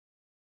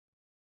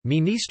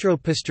Ministro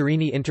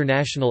Pastorini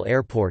International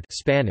Airport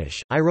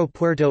Spanish,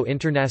 Aeropuerto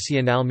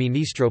Internacional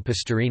Ministro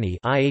Pastorini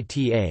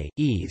IATA,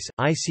 EASE,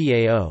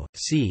 ICAO,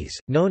 CES,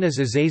 known as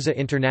Ezeiza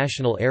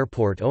International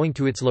Airport owing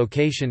to its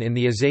location in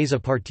the Ezeiza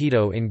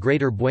Partido in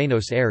Greater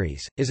Buenos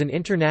Aires, is an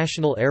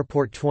international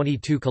airport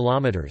 22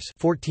 kilometers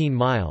 14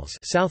 miles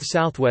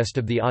south-southwest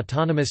of the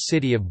autonomous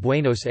city of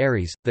Buenos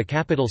Aires, the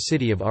capital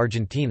city of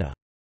Argentina.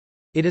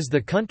 It is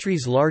the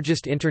country's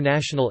largest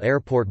international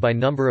airport by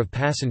number of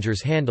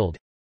passengers handled,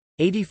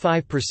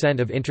 85%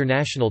 of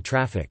international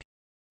traffic,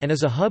 and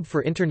is a hub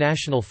for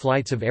international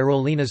flights of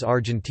Aerolíneas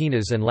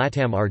Argentinas and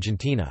LATAM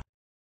Argentina.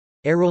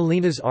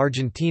 Aerolíneas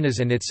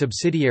Argentinas and its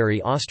subsidiary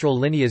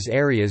Austrolíneas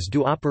Aéreas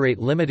do operate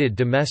limited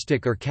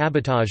domestic or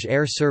cabotage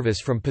air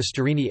service from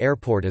Pastorini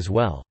Airport as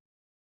well.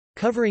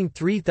 Covering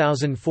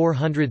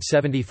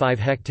 3,475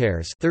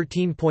 hectares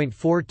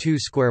 (13.42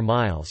 square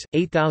miles,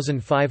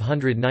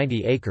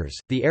 8,590 acres),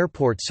 the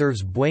airport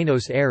serves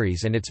Buenos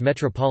Aires and its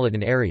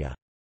metropolitan area.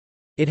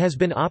 It has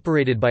been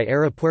operated by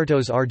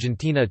Aeropuertos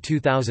Argentina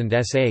 2000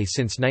 SA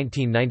since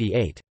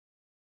 1998.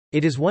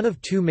 It is one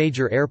of two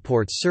major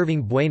airports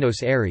serving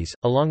Buenos Aires,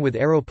 along with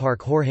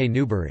Aeroparque Jorge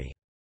Newbery.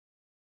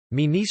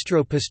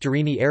 Ministro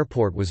Pastorini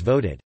Airport was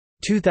voted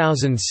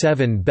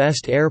 2007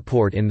 Best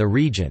Airport in the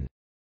region,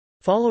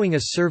 following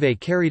a survey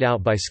carried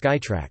out by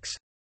Skytrax.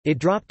 It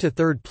dropped to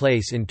third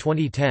place in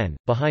 2010,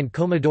 behind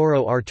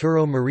Comodoro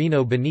Arturo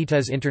Merino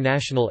Benitez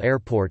International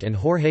Airport and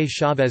Jorge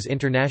Chávez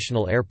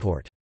International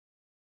Airport.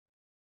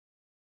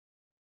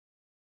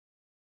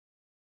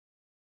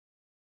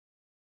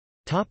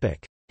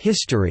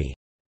 History.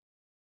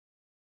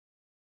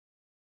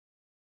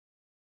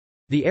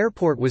 The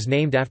airport was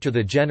named after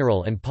the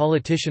general and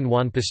politician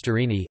Juan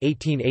Pastorini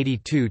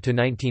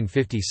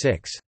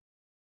 (1882–1956).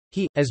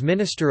 He, as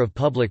Minister of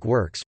Public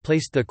Works,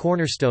 placed the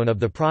cornerstone of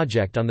the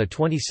project on the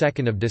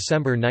 22nd of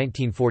December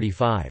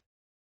 1945.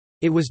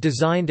 It was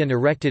designed and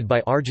erected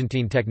by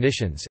Argentine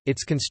technicians.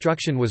 Its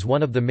construction was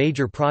one of the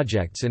major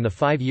projects in the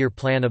 5-year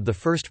plan of the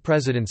first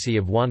presidency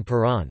of Juan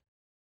Perón.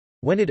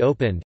 When it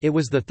opened, it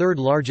was the third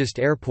largest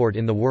airport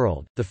in the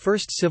world. The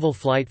first civil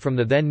flight from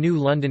the then new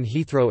London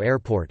Heathrow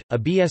Airport, a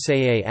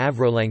BSAA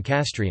Avro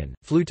Lancastrian,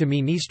 flew to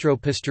Ministro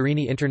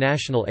Pastorini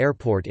International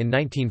Airport in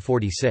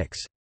 1946.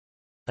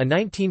 A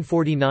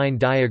 1949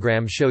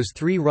 diagram shows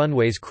 3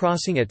 runways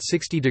crossing at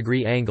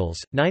 60-degree angles,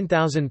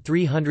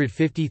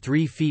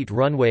 9,353 feet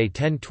runway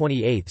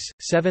 10/28,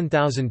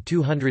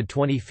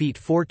 7,220 feet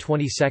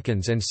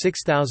 4/22 and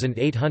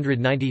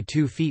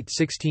 6,892 feet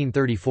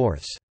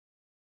 16/34.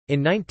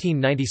 In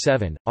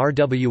 1997,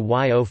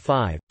 RWY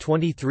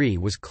 05-23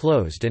 was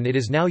closed and it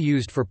is now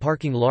used for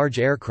parking large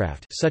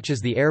aircraft such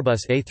as the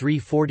Airbus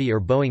A340 or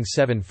Boeing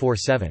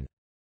 747.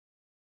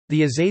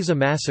 The Ezeiza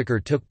massacre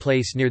took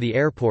place near the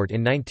airport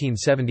in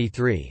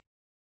 1973.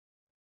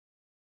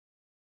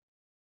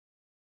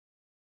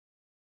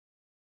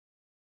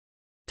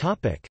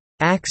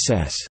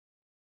 Access.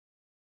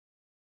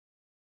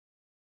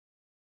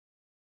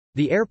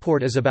 The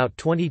airport is about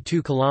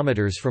 22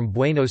 kilometers from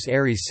Buenos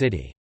Aires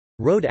city.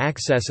 Road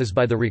access is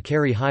by the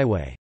Recarey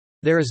Highway.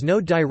 There is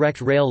no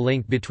direct rail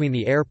link between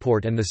the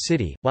airport and the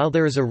city, while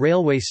there is a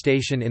railway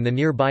station in the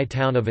nearby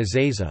town of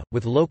Ezeiza,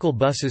 with local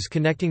buses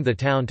connecting the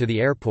town to the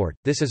airport.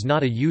 This is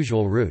not a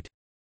usual route.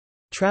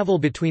 Travel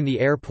between the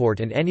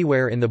airport and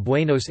anywhere in the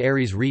Buenos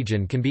Aires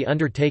region can be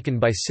undertaken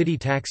by city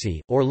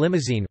taxi, or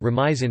limousine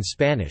remise in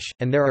Spanish,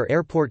 and there are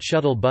airport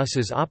shuttle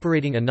buses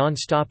operating a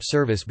non-stop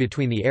service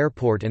between the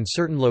airport and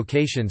certain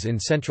locations in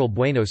central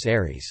Buenos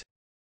Aires.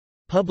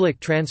 Public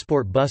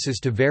transport buses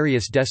to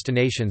various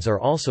destinations are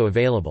also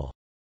available.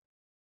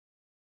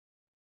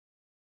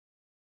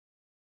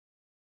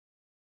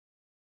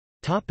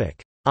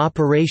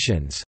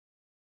 Operations.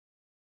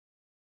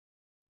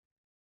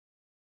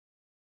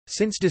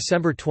 Since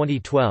December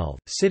 2012,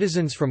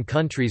 citizens from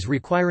countries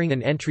requiring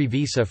an entry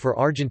visa for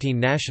Argentine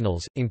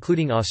nationals,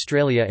 including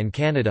Australia and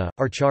Canada,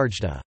 are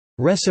charged a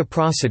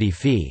reciprocity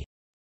fee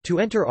to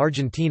enter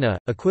Argentina,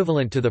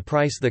 equivalent to the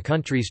price the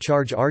countries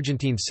charge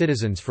Argentine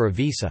citizens for a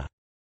visa.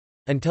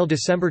 Until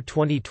December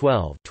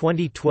 2012,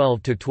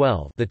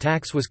 the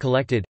tax was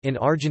collected, in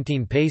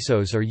Argentine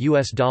pesos or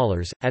US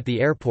dollars, at the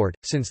airport.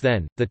 Since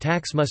then, the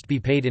tax must be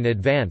paid in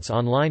advance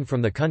online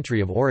from the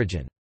country of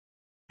origin.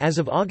 As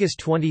of August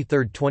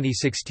 23,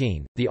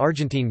 2016, the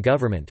Argentine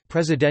government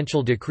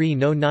Presidential Decree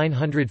No.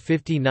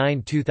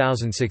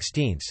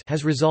 959/2016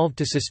 has resolved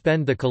to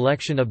suspend the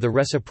collection of the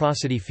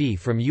reciprocity fee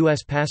from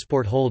U.S.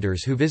 passport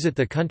holders who visit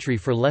the country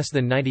for less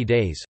than 90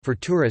 days, for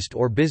tourist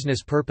or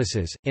business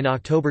purposes. In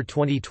October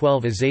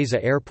 2012, Ezeiza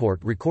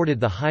Airport recorded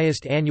the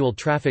highest annual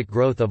traffic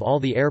growth of all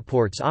the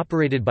airports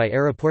operated by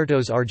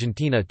Aeropuertos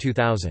Argentina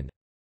 2000.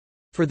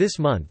 For this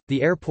month,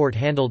 the airport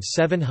handled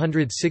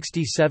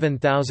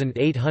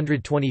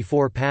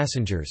 767,824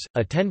 passengers,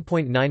 a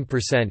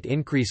 10.9%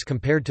 increase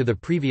compared to the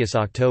previous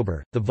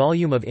October. The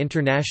volume of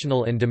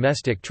international and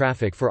domestic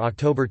traffic for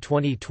October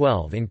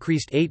 2012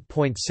 increased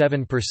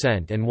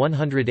 8.7% and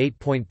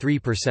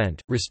 108.3%,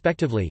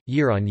 respectively,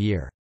 year on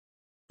year.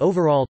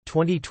 Overall,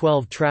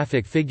 2012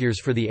 traffic figures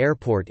for the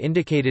airport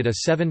indicated a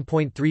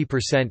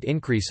 7.3%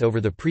 increase over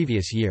the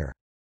previous year.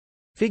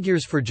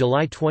 Figures for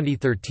July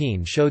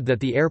 2013 showed that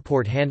the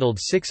airport handled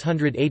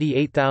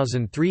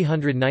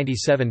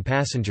 688,397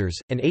 passengers,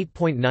 an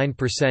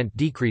 8.9%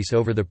 decrease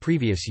over the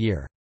previous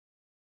year.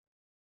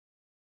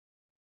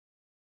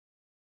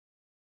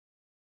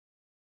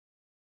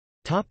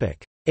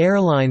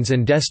 Airlines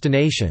and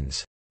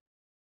destinations.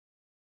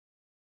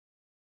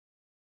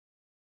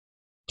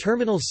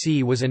 Terminal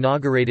C was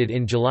inaugurated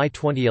in July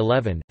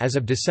 2011. As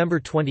of December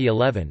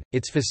 2011,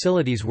 its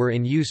facilities were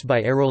in use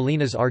by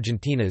Aerolíneas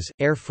Argentinas,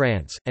 Air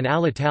France, and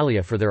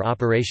Alitalia for their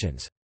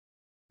operations.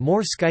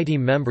 More SkyTeam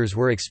members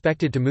were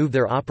expected to move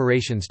their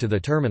operations to the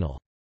terminal.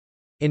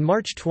 In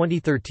March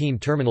 2013,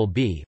 Terminal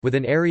B, with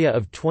an area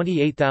of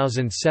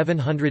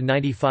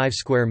 28,795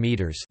 square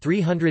meters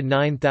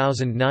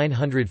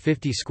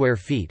 (309,950 square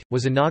feet),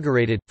 was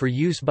inaugurated for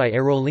use by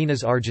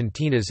Aerolíneas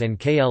Argentinas and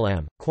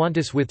KLM.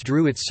 Qantas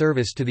withdrew its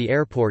service to the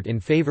airport in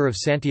favor of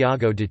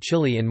Santiago de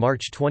Chile in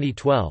March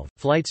 2012.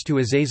 Flights to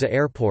Ezeiza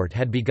Airport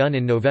had begun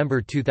in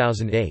November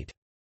 2008.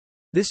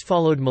 This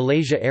followed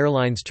Malaysia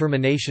Airlines'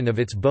 termination of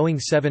its Boeing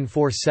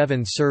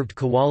 747-served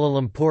Kuala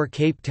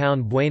Lumpur-Cape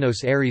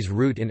Town-Buenos Aires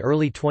route in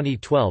early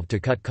 2012 to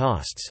cut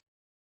costs.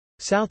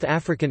 South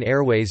African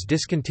Airways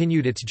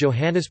discontinued its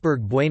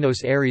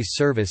Johannesburg-Buenos Aires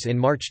service in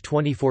March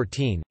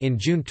 2014. In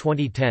June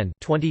 2010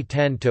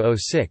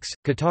 (2010–06),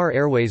 Qatar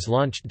Airways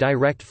launched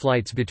direct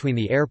flights between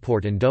the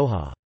airport and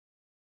Doha.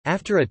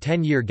 After a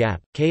 10-year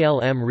gap,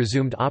 KLM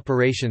resumed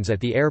operations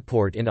at the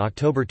airport in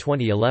October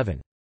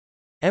 2011.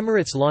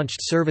 Emirates launched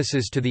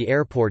services to the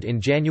airport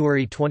in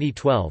January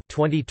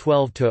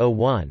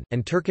 2012–01,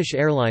 and Turkish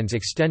Airlines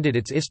extended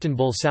its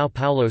Istanbul-São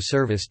Paulo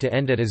service to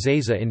end at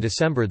Ezeiza in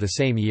December the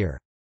same year.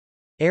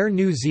 Air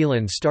New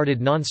Zealand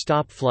started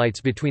non-stop flights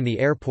between the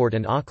airport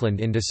and Auckland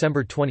in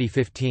December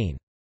 2015.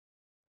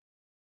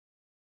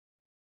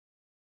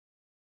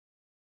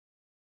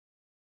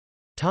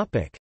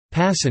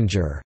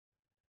 Passenger.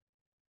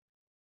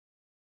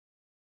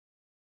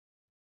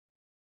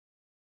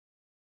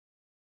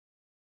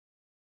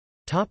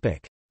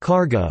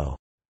 Cargo.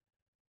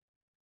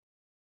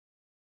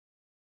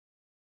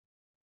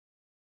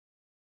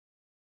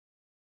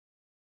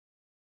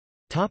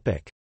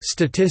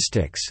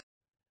 Statistics.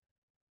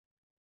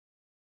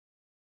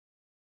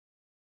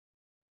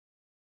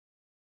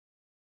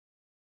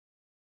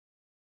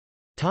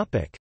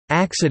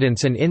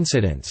 Accidents and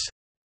incidents.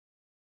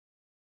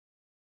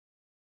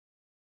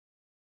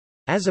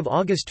 As of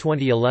August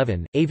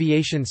 2011,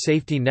 Aviation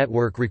Safety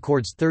Network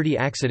records 30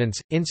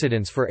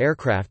 incidents for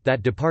aircraft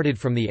that departed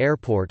from the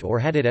airport or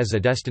had it as a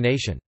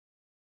destination.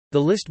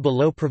 The list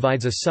below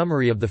provides a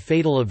summary of the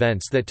fatal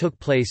events that took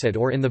place at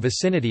or in the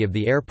vicinity of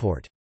the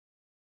airport.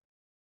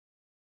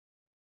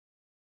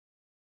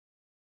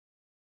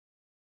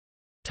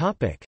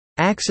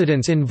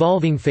 Accidents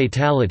involving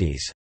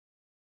fatalities.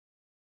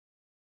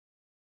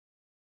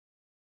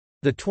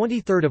 The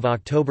 23rd of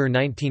October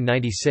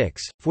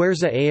 1996,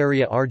 Fuerza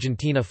Aérea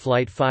Argentina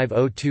Flight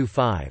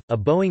 5025, a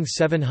Boeing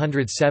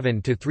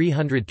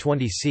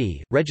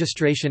 707-320C,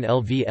 registration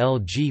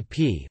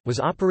LVLGP,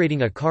 was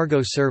operating a cargo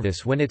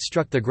service when it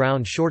struck the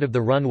ground short of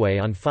the runway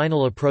on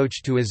final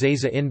approach to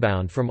Ezeiza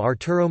inbound from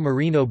Arturo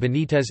Merino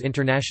Benitez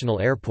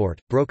International Airport,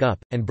 broke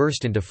up, and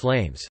burst into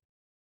flames.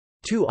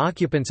 2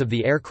 occupants of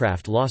the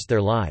aircraft lost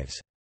their lives.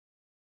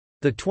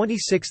 The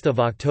 26th of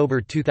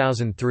October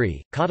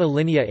 2003, Cata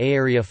Linea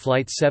Aérea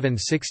Flight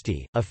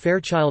 760, a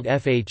Fairchild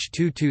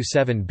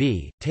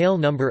FH227B, tail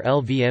number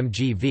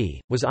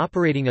LVMGV, was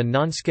operating a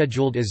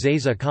non-scheduled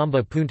Ezeiza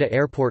Kamba Punta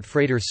Airport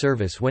freighter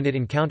service when it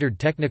encountered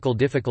technical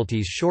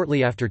difficulties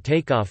shortly after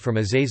takeoff from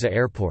Ezeiza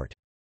Airport.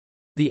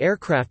 The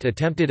aircraft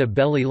attempted a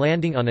belly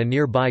landing on a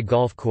nearby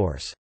golf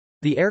course.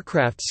 The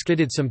aircraft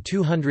skidded some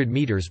 200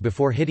 meters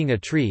before hitting a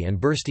tree and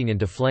bursting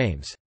into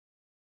flames.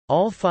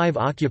 All 5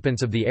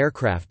 occupants of the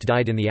aircraft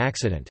died in the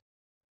accident.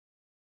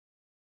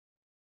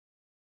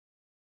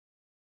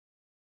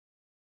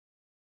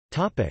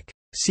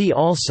 See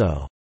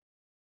also: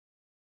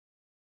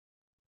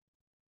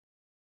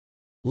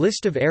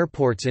 List of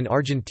airports in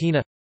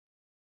Argentina,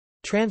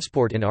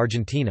 Transport in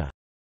Argentina.